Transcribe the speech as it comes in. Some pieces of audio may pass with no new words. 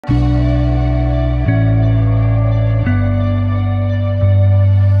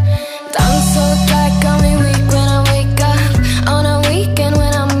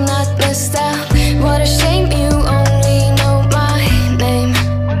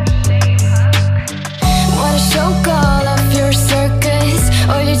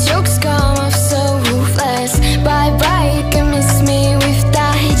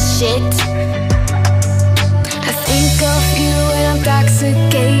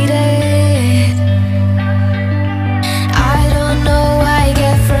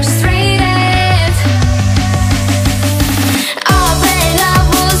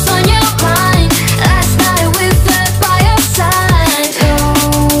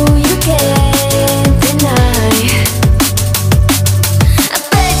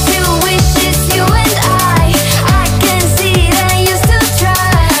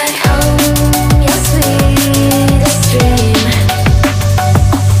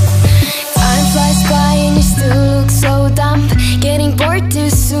getting bored too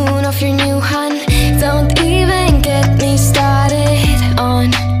soon of your new hun. Don't even get me started on.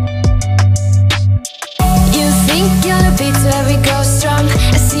 You think you're the beat to every girl's drum.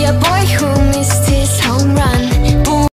 I see a boy who missed his home run.